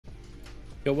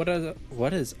Yo, what is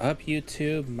up,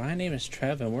 YouTube? My name is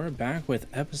Trev, and we're back with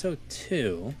episode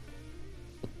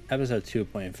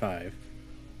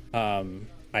 2.5.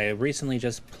 I recently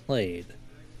just played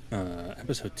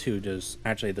episode 2 just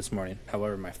actually this morning.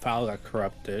 However, my file got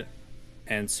corrupted,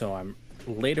 and so I'm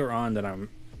later on than I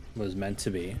was meant to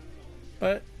be.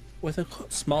 But with a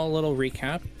small little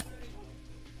recap,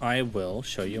 I will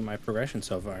show you my progression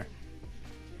so far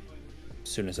as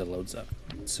soon as it loads up.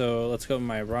 So let's go with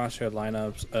my roster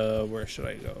lineups. Where should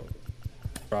I go?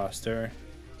 Roster.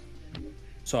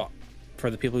 So for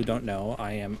the people who don't know,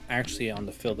 I am actually on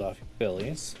the Philadelphia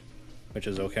Phillies, which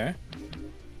is okay.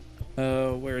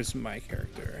 Where's my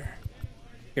character?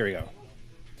 Here we go.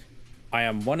 I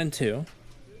am 1-2,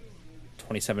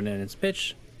 27 innings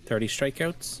pitched, 30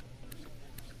 strikeouts.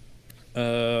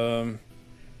 30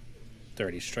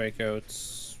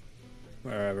 strikeouts,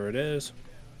 wherever it is.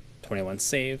 21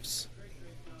 saves.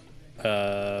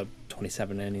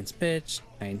 27 innings pitched,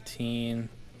 19,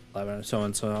 11, so on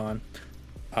and so on.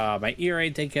 My ERA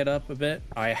did get up a bit.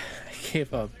 I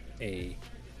gave up a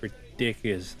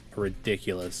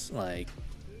ridiculous like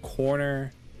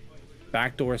corner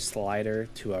backdoor slider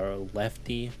to a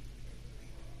lefty,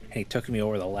 and he took me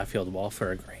over the left field wall for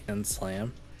a grand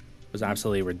slam. It was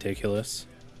absolutely ridiculous,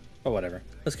 but whatever.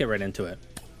 Let's get right into it.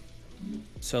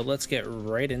 So let's get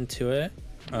right into it.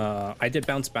 I did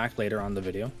bounce back later on the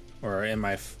video, or in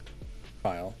my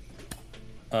file.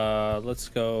 Let's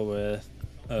go with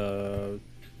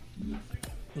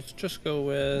let's just go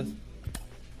with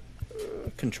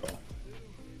control.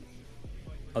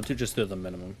 I'll just do the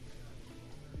minimum.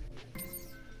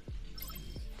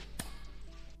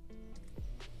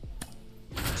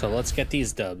 So let's get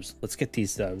these dubs.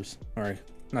 Or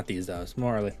not these dubs,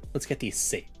 more like let's get these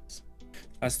saves.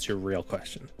 That's your real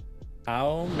question.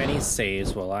 How many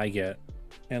saves will I get?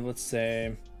 And let's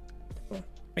say, well,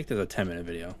 make this a 10-minute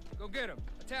video. Go get him.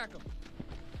 Attack him.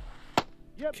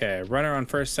 Yep. Okay, runner on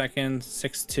first, second,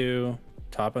 6-2,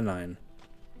 top of 9.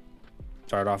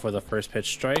 Start off with a first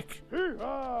pitch strike.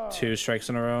 2 strikes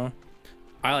in a row.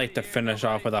 I like to finish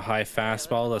off with a high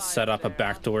fastball to set up a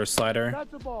backdoor slider.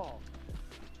 That's a ball.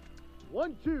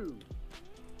 1-2.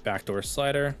 Backdoor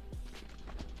slider.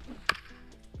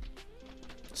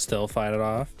 Still fight it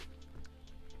off.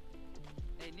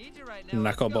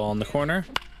 Knuckleball in the corner.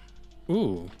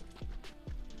 Ooh.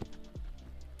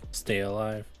 Stay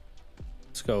alive.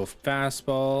 Let's go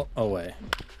fastball away.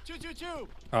 2-2-2.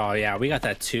 Oh yeah, we got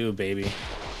that 2, baby.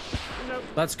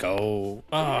 Let's go.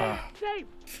 Ah. You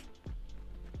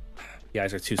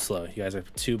guys are too slow. You guys are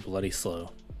too bloody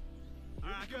slow.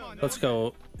 Let's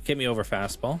go. Get me over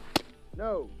fastball.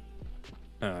 No.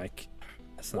 Oh,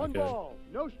 that's not One good. ball,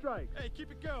 no strike. Hey,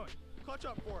 keep it going. Clutch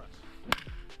up for us.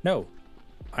 No.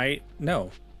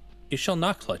 No. You shall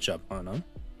not clutch up on him.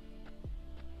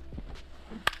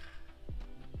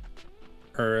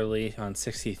 Early on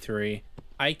 63.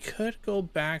 I could go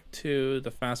back to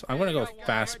the fastball. I'm gonna go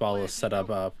fastball to set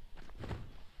up.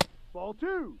 Ball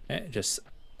 2. It's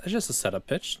just a setup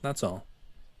pitch. That's all.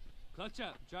 Clutch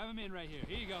up. Drive him in right here.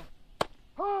 Here you go.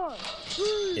 High.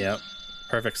 Yep.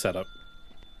 Perfect setup.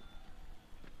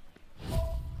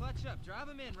 Clutch up. Drive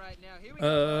him in right now. Here we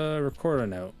go. Record a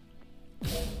note.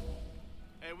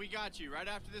 Hey, we got you. Right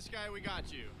after this guy, we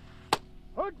got you.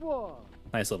 Hook one.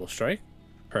 Nice little strike.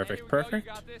 Perfect, You perfect.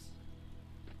 got this.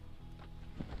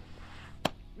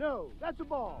 No, that's a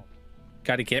ball.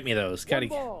 Gotta get me those. Gotta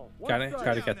ball, one gotta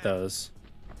strike. get those.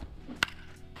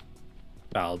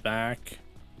 Foul back.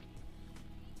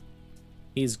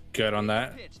 He's good on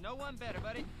that. Pitch. No one better,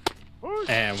 buddy.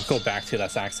 And we'll go back to that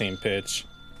exact same pitch.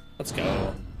 Let's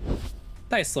go.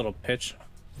 Nice little pitch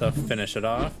to finish it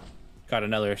off. Got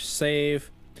another save.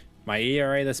 My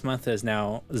ERA this month is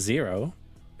now 0.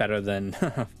 Better than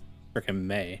freaking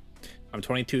May. I'm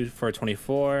 22 for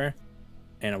 24.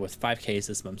 And with 5 Ks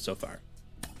this month so far.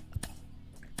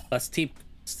 Let's keep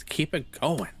it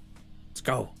going. Let's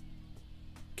go.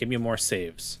 Give me more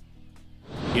saves.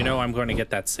 You know I'm going to get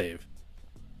that save.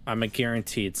 I'm a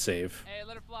guaranteed save. Hey,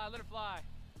 let it fly. Let it fly.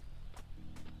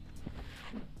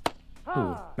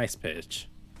 Ooh, nice pitch.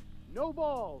 No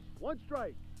balls, 1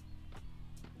 strike.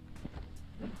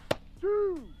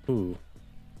 2. Ooh.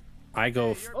 I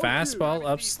go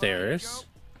fastball upstairs.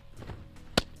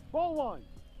 Ball 1.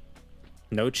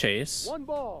 No chase. 1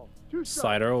 ball, 2 strikes.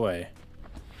 Slider away.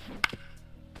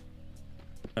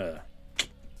 Let's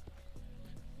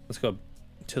go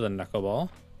to the knuckleball.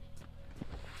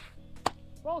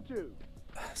 Ball 2.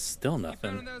 Still Found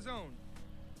nothing. that zone.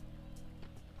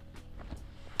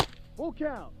 Full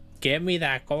count. Give me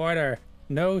that quarter.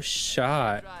 No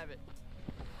shot. Drive it.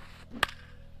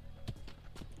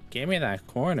 Give me that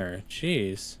corner.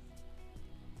 Jeez.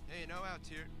 Hey, no outs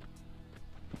here.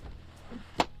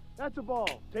 That's a ball.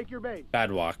 Take your base.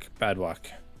 Bad walk. Bad walk.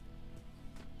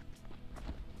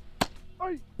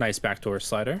 Aye. Nice backdoor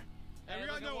slider. Hey, we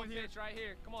got no one here. pitch right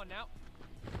here. Come on now.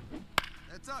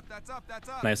 That's up, that's up, that's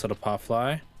up. Nice little pop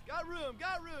fly. Got room,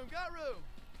 got room, got room.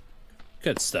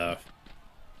 Good stuff.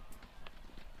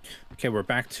 Okay, we're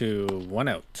back to 1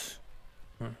 out.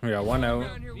 We got 1 out.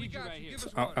 Down here, we got you. Give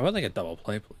us I one. would like a double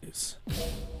play, please. Hey,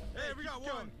 we got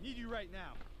one. Need you right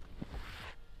now.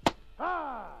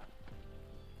 Ah!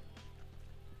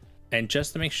 And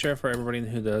just to make sure for everybody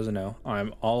who doesn't know,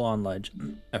 I'm all on ledge,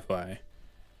 FYI.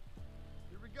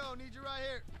 Here we go, need you right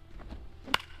here.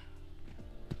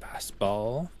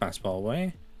 Fastball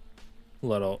away.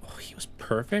 Little, oh, he was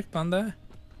perfect on that.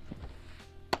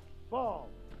 Ball.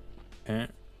 Okay.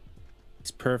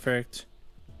 He's perfect.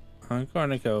 I'm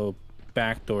gonna go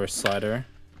backdoor slider.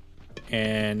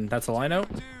 And that's a line out.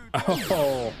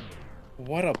 Oh,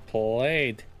 what a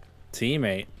play,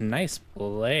 teammate. Nice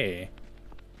play.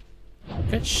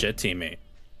 Good shit, teammate.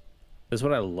 This is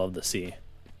what I love to see.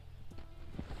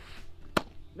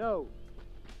 No.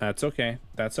 That's okay.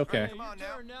 That's okay. Come on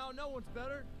now. Now, no one's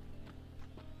better.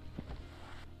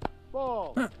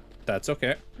 Ball. That's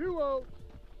okay. 2-0.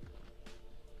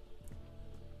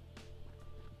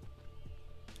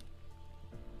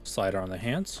 Slider on the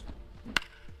hands.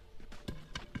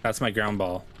 That's my ground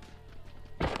ball.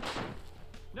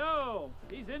 No,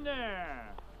 he's in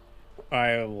there.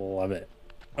 I love it.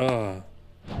 Oh,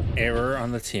 error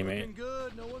on the Looking teammate.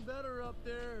 good, no one better up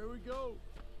there. Here we go.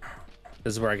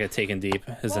 This is where I get taken deep,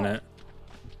 isn't it?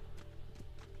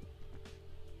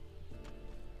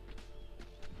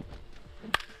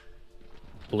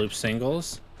 Bloop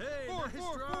singles. Hey, nice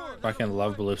drive. Fucking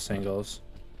love bloop singles.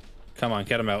 Come on,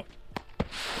 get him out.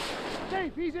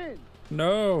 Safe. He's in.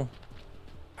 No.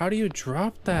 How do you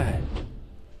drop that?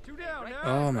 2 down now.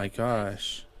 Oh my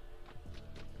gosh.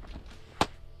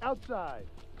 Outside.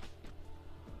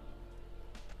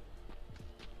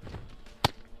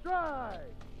 Strike.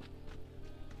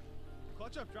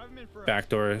 Clutch up, drive him in for a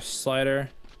Backdoor slider.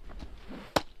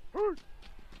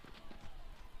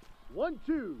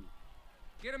 1-2.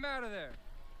 Get him out of there.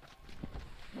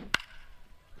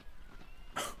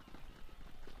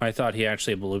 I thought he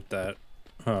actually blooped that.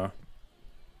 Huh.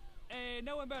 Hey,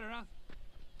 no one better, huh?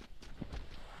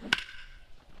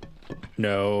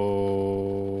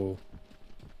 No.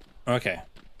 Okay.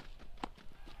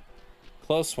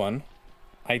 Close one.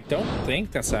 I don't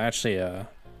think that's actually a...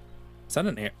 Is that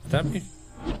an error?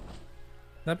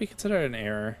 That be considered an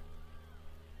error?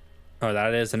 Oh,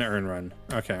 that is an earn run.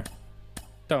 Okay.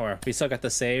 Don't worry. We still got the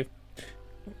save.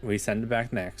 We send it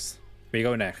back next. We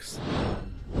go next.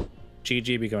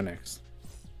 GG, we go next.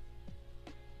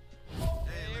 Hey,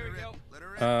 Here we go. let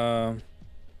her in.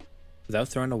 Without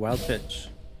throwing a wild pitch.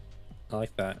 I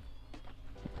like that.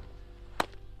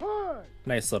 Hard.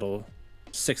 Nice little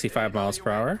 65 miles per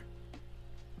hour.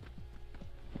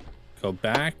 Go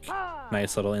back.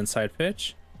 Nice little inside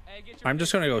pitch. Hey, get your I'm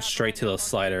just gonna go straight to the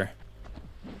slider.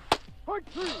 Hard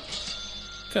 3.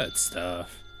 Good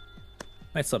stuff.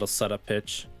 Nice little setup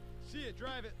pitch. See it,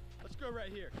 drive it. Let's go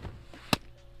right here.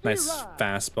 Nice Right.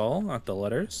 fastball at the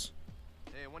letters.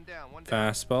 Hey, one down, one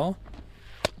down. Fastball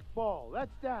Ball.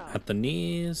 That's down. at the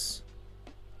knees.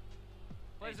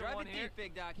 Hey, drive it deep,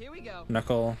 big doc. Here we go.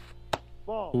 Knuckle.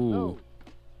 Ball. Ooh. No.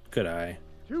 Good eye.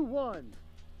 2-1.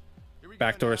 Here we go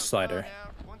Backdoor now. slider. Come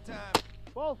on now, one time.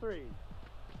 Ball 3.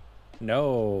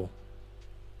 No.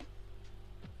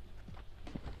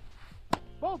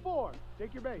 Ball 4.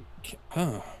 Take your base.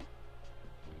 Oh.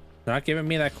 Not giving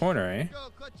me that corner, eh? Go,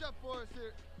 clutch up for us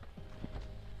here.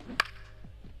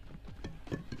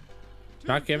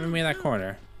 Not giving me that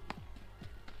corner.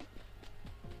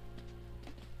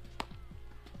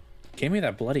 Give me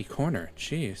that bloody corner.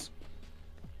 Jeez.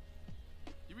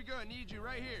 Here we go, I need you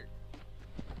right here.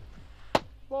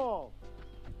 Ball.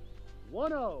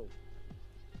 1-0.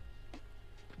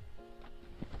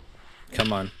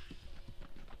 Come on.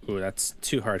 Ooh, that's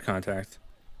too hard contact.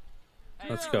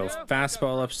 Let's go.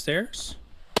 Fastball upstairs.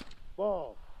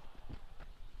 Ball.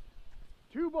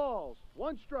 2 balls.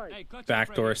 1 strike. Hey, clutch up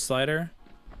Backdoor right slider.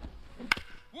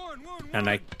 One. And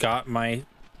I got my...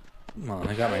 Well,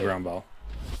 I got my ground ball.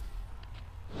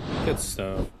 Good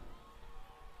stuff.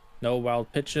 No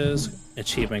wild pitches.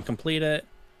 Achievement completed.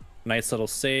 Nice little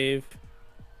save.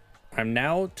 I'm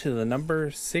now to the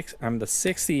number 6. I'm the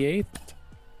 68th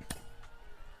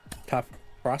top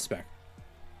prospect.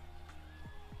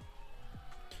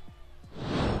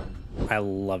 I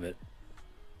love it.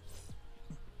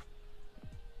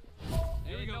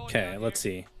 here. Here we go. Okay, let's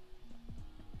see.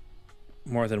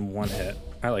 more than one hit.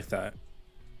 I like that.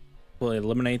 We'll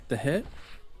eliminate the hit.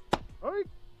 Hey.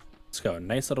 Let's go.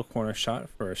 Nice little corner shot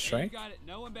for a strike. Got it.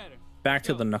 No one better. Back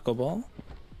to the knuckleball.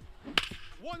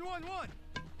 1-1-1.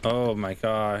 Oh my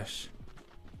gosh.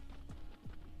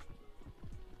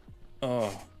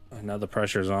 Oh, now the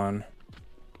pressure's on.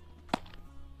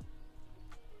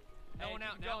 No one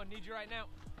out. Going. Need you right now.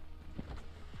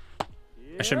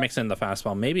 I should mix in the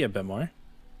fastball, maybe a bit more.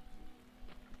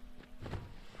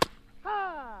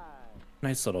 High.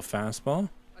 Nice little fastball.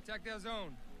 Attack that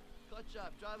zone. Clutch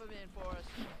up. Drive him in for us.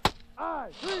 Aye,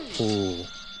 three. Ooh.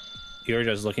 You're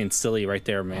just looking silly right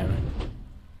there, man.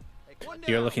 Hey, one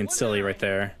You're down, looking one silly down. right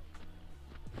there.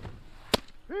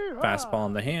 Hee-haw. Fastball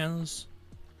in the hands.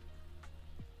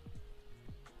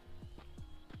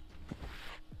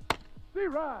 Be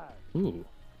right. Ooh.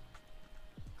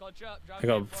 Clutch up. Drive I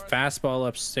go in for us. fastball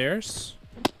upstairs.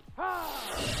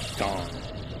 High. Gone.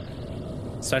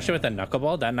 Especially with the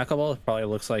knuckleball. That knuckleball probably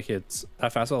looks like it's...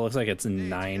 That fastball looks like it's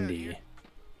 90.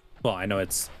 Well, I know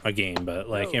it's a game, but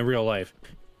like in real life,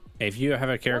 if you have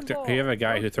a character, if you have a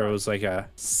guy who throws like a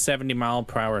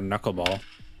 70-mile-per-hour knuckleball...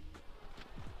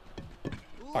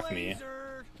 Fuck me.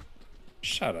 Laser.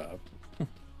 Shut up.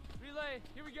 Relay.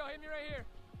 Here we go. Hit me right here.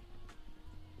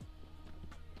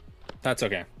 That's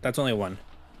okay. That's only one.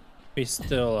 We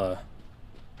still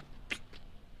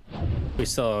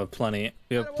have plenty.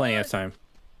 We have plenty of time.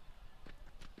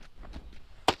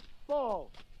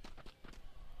 Ball.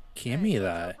 Give me Clutch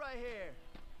that. up right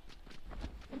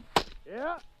here.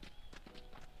 Yeah.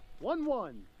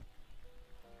 1-1.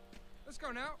 Let's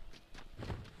go now.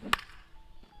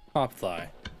 Pop fly.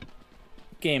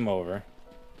 Game over.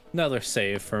 Another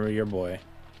save for your boy.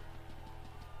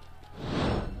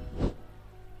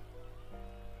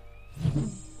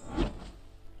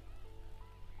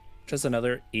 Just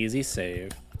another easy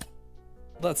save.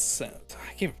 Let's. I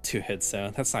gave him 2 hits though.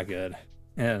 That's not good.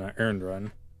 And an earned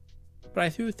run. But I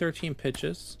threw 13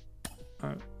 pitches.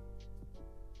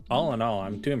 All in all,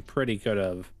 I'm doing pretty good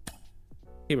of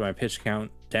keeping my pitch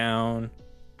count down.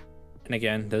 And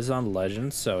again, this is on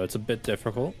Legends, so it's a bit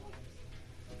difficult.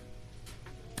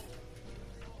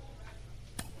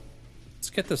 Let's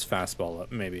get this fastball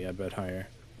up maybe a bit higher.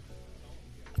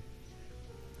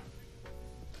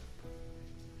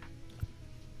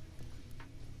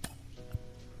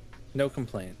 No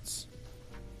complaints.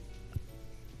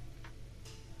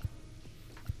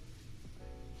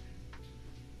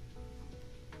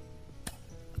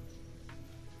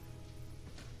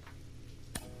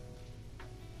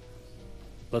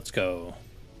 Let's go.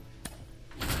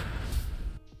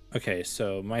 Okay,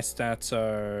 so my stats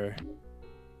are...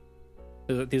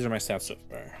 These are my stats so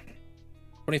far.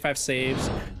 25 saves,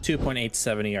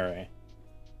 2.87 ERA.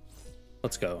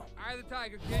 Let's go. Eye of the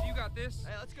tiger, kid. You got this.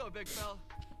 Hey, let's go, big fella.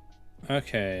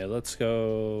 Okay, let's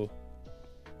go.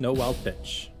 No wild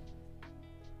pitch.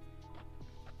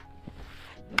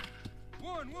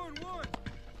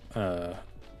 1-1-1.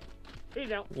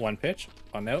 He's out. One pitch,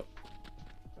 one note.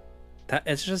 That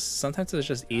it's just sometimes it's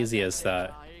just easy as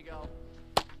that. Here you go.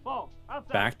 Ball.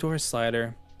 Outside. Backdoor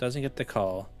slider doesn't get the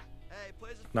call. Hey,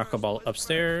 plays it Knuckleball first, plays it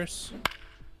upstairs.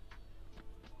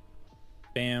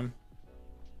 Bam.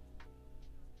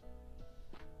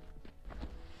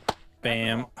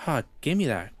 Bam. Ah, give me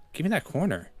that. Give me that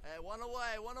corner. first. Hey, one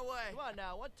away, one away. Come on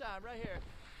now, one time, right here.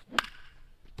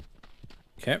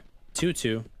 Okay.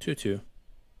 2-2. 2-2.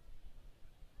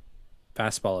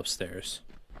 Fastball upstairs.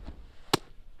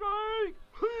 Strike.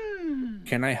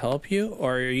 Can I help you,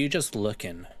 or are you just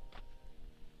looking?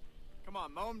 Come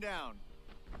on, mow him down.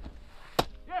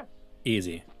 Yes.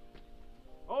 Easy.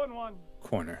 0-1.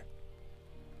 Corner.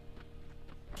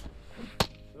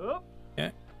 Up.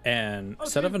 Yeah. And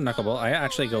instead of a knuckleball, I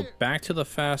actually go back to the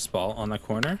fastball on the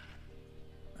corner.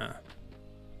 Up,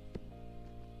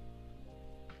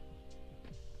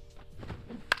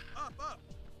 up.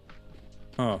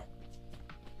 Oh.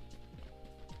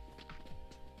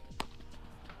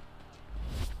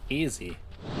 Easy.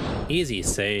 Easy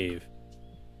save.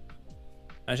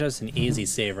 That's just an easy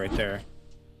save right there.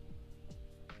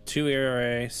 2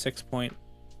 ERA,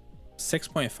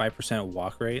 6.5%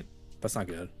 walk rate. That's not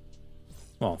good.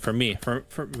 Well, for me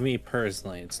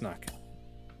personally, it's not good.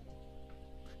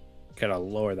 Gotta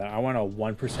lower that. I want a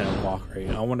 1% walk rate.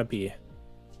 I want to be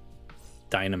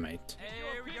dynamite. Hey,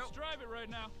 here we go. Drive it right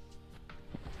now.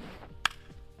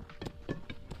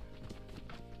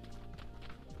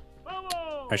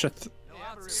 Bubble. I should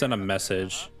send a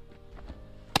message.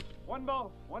 1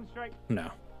 ball, 1 strike.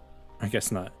 No, I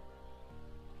guess not.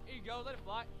 Here you go. Let it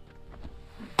fly.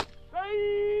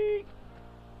 Strike.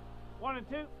 1 and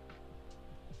 2.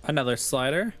 Another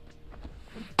slider.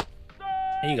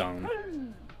 Strike. He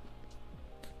gone.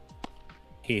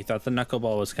 He thought the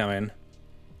knuckleball was coming.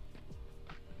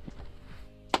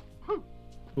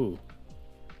 Ooh.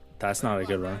 That's not a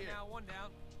good one. One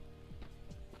down.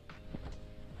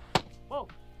 Whoa.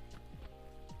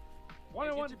 One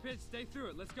and Get one. your pitch. Stay through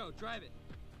it. Let's go. Drive it.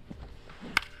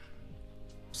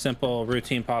 Simple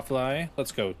routine pop fly.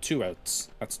 Let's go. 2 outs.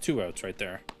 That's 2 outs right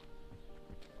there.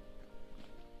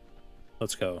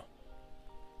 Let's go.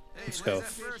 Let's go.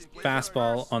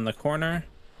 Fastball on the corner.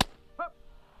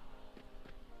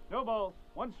 No balls.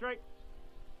 One strike.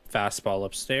 Fastball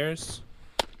upstairs.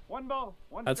 One ball.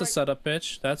 One That's a strike. setup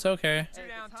pitch. That's okay. Two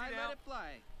down. Two down. Let it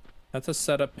fly. That's a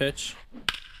setup pitch.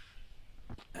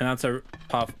 And that's a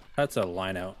pop. That's a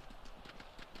line out.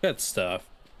 Good stuff.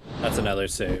 That's another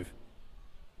save.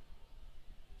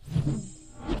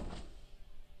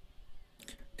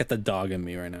 Get the dog in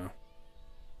me right now.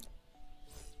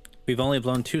 We've only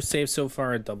blown 2 saves so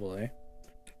far at AA.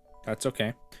 That's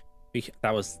okay.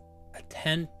 That was a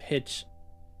 10 pitch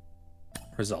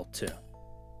result too.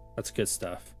 That's good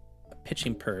stuff. A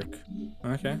pitching perk.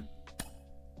 Okay.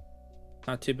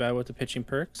 Not too bad with the pitching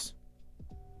perks.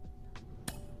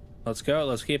 Let's go.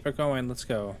 Let's keep it going. Let's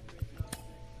go.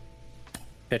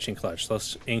 Pitching clutch.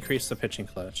 Let's increase the pitching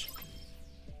clutch.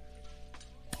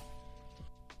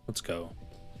 Let's go.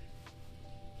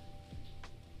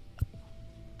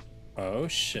 Oh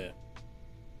shit.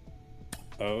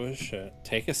 Oh shit.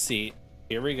 Take a seat.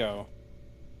 Here we go.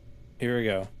 Here we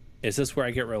go. Is this where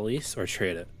I get released or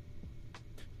trade it?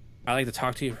 I like to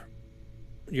talk to you.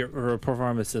 Your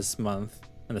performance this month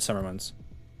in the summer months.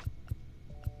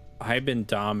 I've been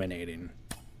dominating.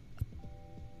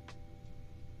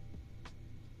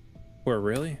 We're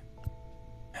really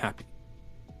happy.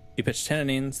 You pitched 10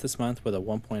 innings this month with a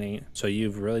 1.8, so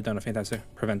you've really done a fantastic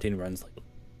preventing runs lately.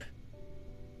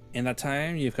 In that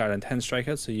time, you've gotten 10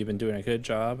 strikeouts, so you've been doing a good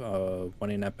job of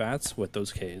winning at bats with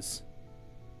those Ks.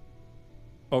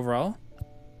 Overall,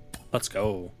 let's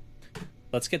go.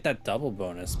 Let's get that double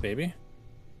bonus, baby.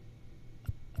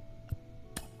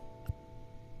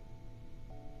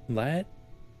 Let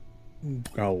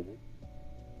go.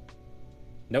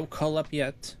 No call up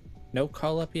yet. No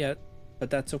call up yet, but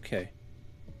that's okay.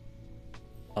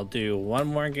 I'll do one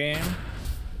more game,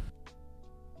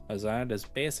 as that is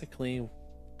basically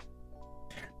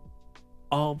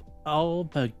all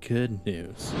but good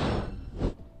news.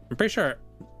 I'm pretty sure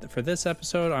for this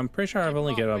episode, I've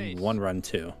only given 1 run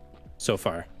too so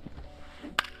far.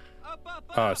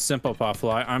 Oh, simple pop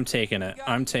fly. I'm taking it.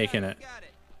 I'm taking it.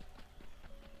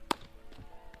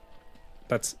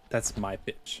 That's my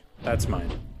pitch. That's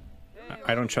mine.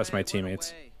 I don't trust my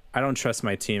teammates. I don't trust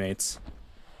my teammates.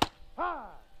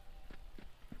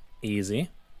 Easy.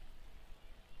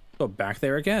 Go back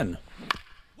there again.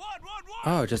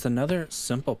 Oh, just another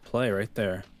simple play right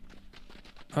there.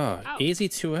 Oh, easy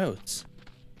 2 outs.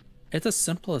 It's as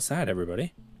simple as that,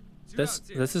 everybody. This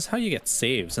is how you get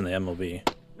saves in the MLB.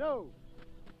 No.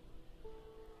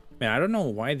 Man, I don't know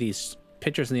why these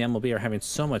pitchers in the MLB are having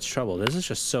so much trouble. This is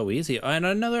just so easy. And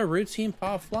another routine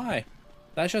pop fly.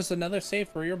 That's just another save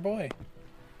for your boy.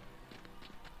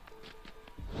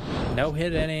 No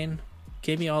hit inning.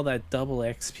 Give me all that double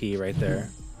XP right there.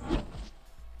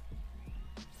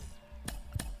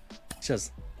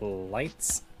 Just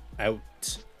lights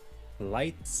out.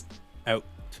 Lights out.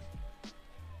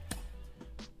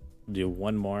 Do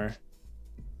one more.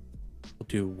 We'll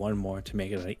do one more to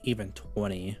make it an even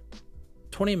 20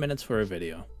 minutes for a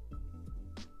video.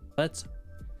 Let's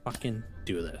fucking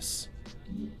do this.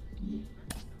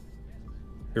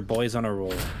 Your boy's on a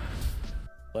roll.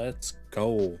 Let's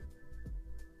go.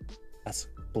 Let's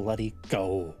bloody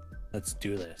go. Let's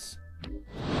do this.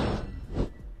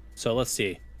 So let's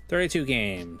see. 32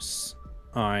 games.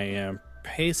 I am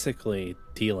basically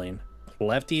dealing.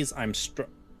 Lefties,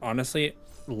 honestly,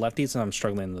 lefties I'm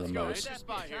struggling the most.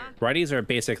 Righties are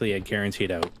basically a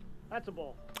guaranteed out. That's a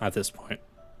ball. At this point.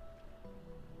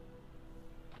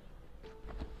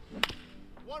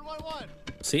 1-1-1.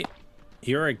 See?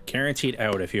 You're a guaranteed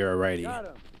out if you're a righty. Got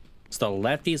him. It's the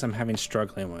lefties I'm having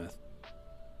struggling with.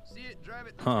 See it, drive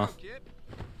it. Huh. Kid.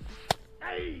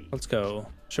 Hey. Let's go.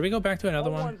 Should we go back to another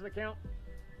All one? one's the count.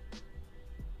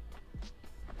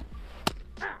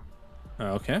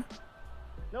 Okay.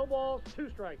 No balls. 2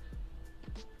 strikes.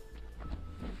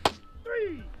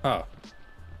 3. Oh.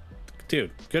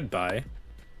 Dude, goodbye.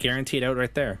 Guaranteed out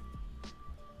right there.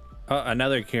 Oh,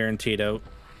 another guaranteed out.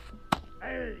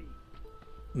 Hey.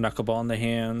 Knuckleball in the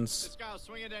hands. This guy will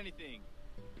swing at anything.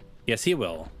 Yes, he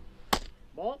will.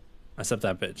 Ball. Except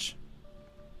that bitch.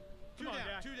 2 down.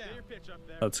 2 down. Get your pitch up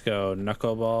there. Let's go.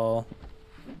 Knuckleball.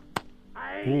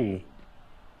 Hey. Ooh.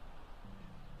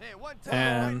 Hey, one time right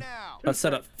And now. let's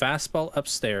set up fastball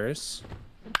upstairs.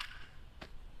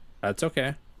 That's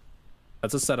okay.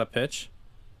 That's a setup pitch.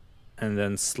 And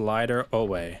then slider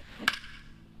away.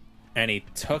 And he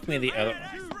took me the other.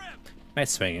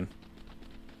 Nice swinging.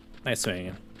 Nice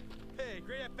swinging. Hey,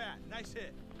 great at bat. Nice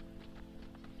hit.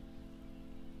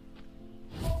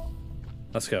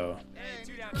 Let's go.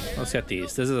 Let's get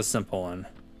these. This is a simple one.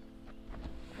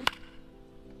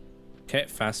 Okay,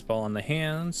 fastball on the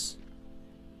hands.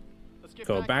 Let's get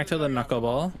Go back to the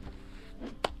knuckleball.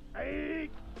 Hey,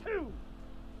 2.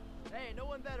 Hey, no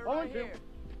one better Oh, right two. here.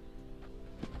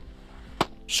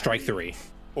 Strike 3.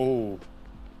 Oh.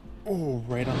 Oh,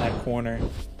 right on that corner.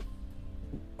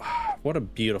 What a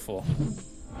beautiful.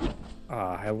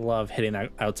 I love hitting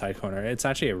that outside corner. It's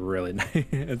actually a really nice,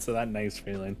 it's that nice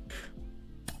feeling.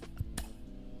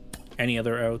 Any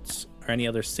other outs or any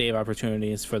other save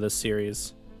opportunities for this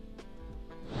series?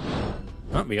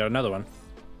 Oh, we got another one.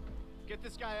 Get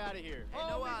this guy out of here. Hey,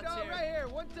 no big outs dog, here. right here.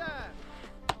 One time.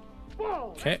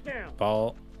 Ball. Okay, That's down.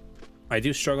 ball. I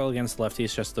do struggle against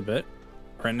lefties just a bit.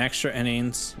 We're in extra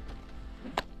innings.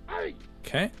 Hey.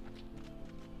 Okay.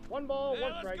 1 ball,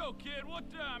 1 strike. kid. One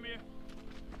time here.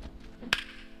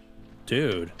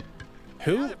 Dude.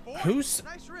 Who's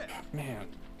Nice rip. man?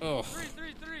 Oh,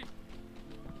 3-3-3.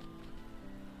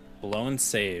 blown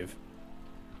save.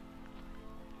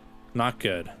 Not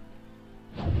good.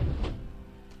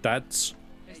 That's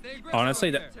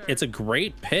honestly it's a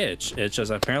great pitch. It's just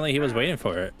apparently he was waiting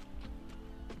for it.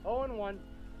 0-1.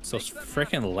 So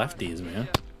freaking lefties, man.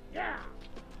 Yeah.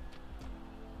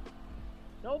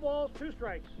 No balls, 2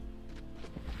 strikes.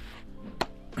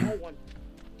 0-1.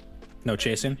 No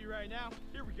chasing. Right now.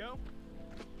 Here we go.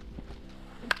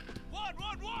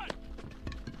 1.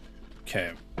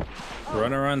 Okay.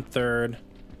 Runner on third.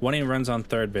 Winning runs on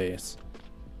third base.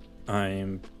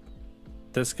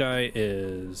 This guy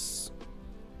is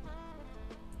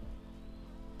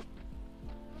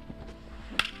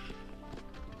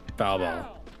foul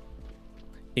ball.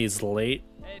 He's late.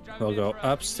 We'll go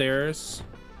upstairs.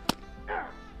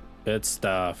 Good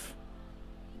stuff.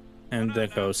 And then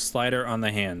go slider on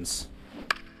the hands.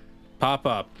 Pop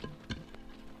up.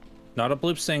 Not a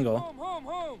bloop single.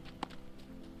 Home.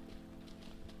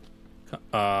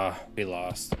 We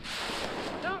lost.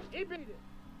 No, he beat it.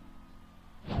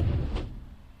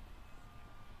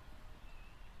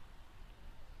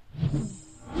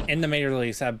 In the major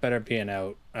leagues, that better be an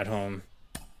out at home.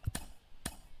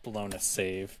 Blown a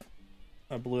save.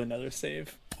 I blew another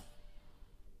save.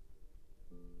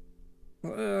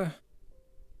 Playing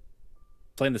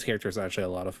this character is actually a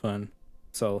lot of fun.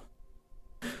 So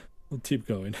we'll keep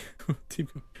going. Keep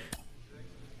going.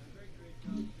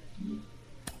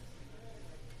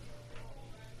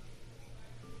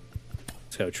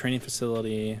 Let's go. Training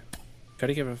facility.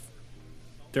 Gotta give a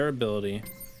durability.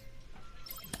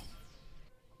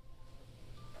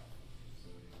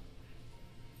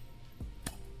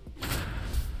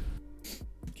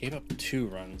 Gave up 2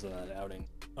 runs in that outing.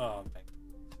 Oh my.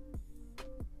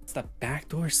 It's the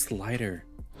backdoor slider.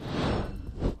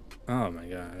 Oh my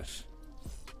gosh.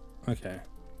 Okay.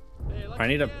 Hey, I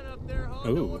need a. up there, huh?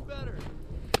 Ooh. No one better.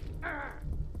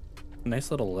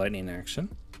 Nice little lightning action.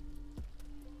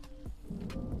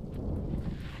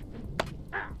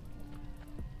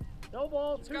 No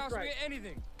balls, 2 Scouts strikes. get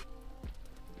anything.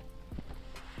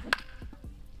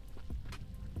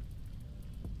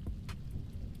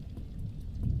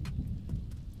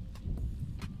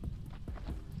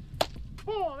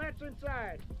 Ball, that's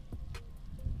inside.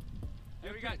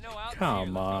 Hey, we got no outs Come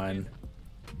here. on.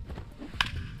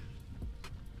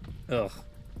 Ugh.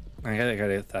 I gotta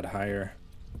get that higher.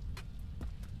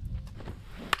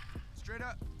 Straight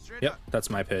up. Straight Yep, up. that's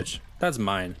my pitch. That's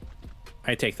mine.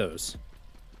 I take those.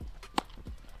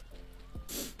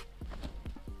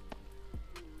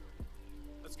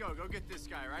 Let's go. Go get this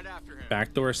guy right after him.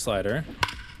 Backdoor slider.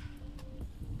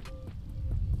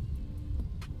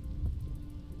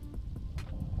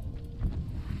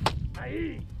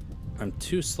 Aye. I'm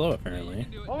too slow apparently.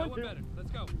 Do it. Oh, No one two. better.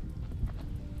 Let's go.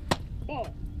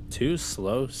 Ball. Too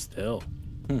slow still.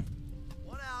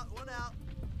 One out.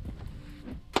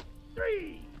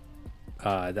 3.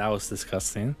 That was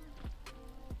disgusting.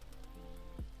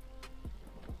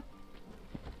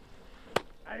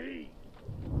 Aye.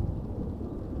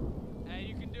 Hey,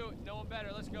 you can do it. No one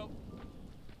better. Let's go.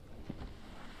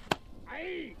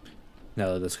 Aye.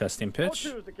 Another disgusting pitch.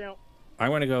 0-2 is the count. I'm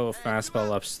gonna go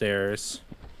fastball upstairs.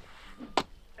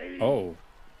 Aye. Oh.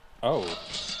 Oh.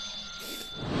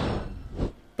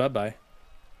 Bye-bye.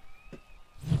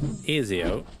 Easy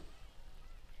out.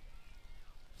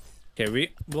 Okay,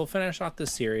 we'll finish off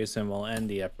this series and we'll end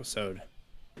the episode.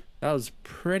 That was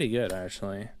pretty good,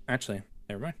 actually. Actually,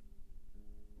 never mind.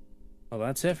 Well,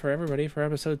 that's it for everybody for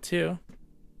episode 2.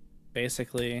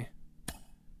 Basically,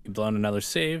 we've blown another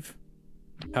save.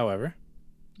 However,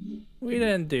 we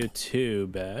didn't do too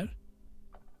bad.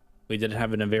 We did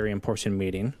have a very important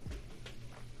meeting.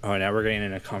 Oh, now we're getting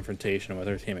in a confrontation with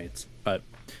our teammates. But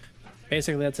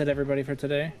basically, that's it, everybody, for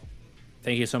today.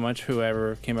 Thank you so much,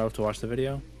 whoever came out to watch the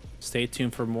video. Stay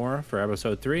tuned for more for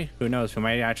episode 3. Who knows? We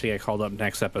might actually get called up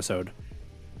next episode.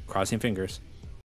 Crossing fingers.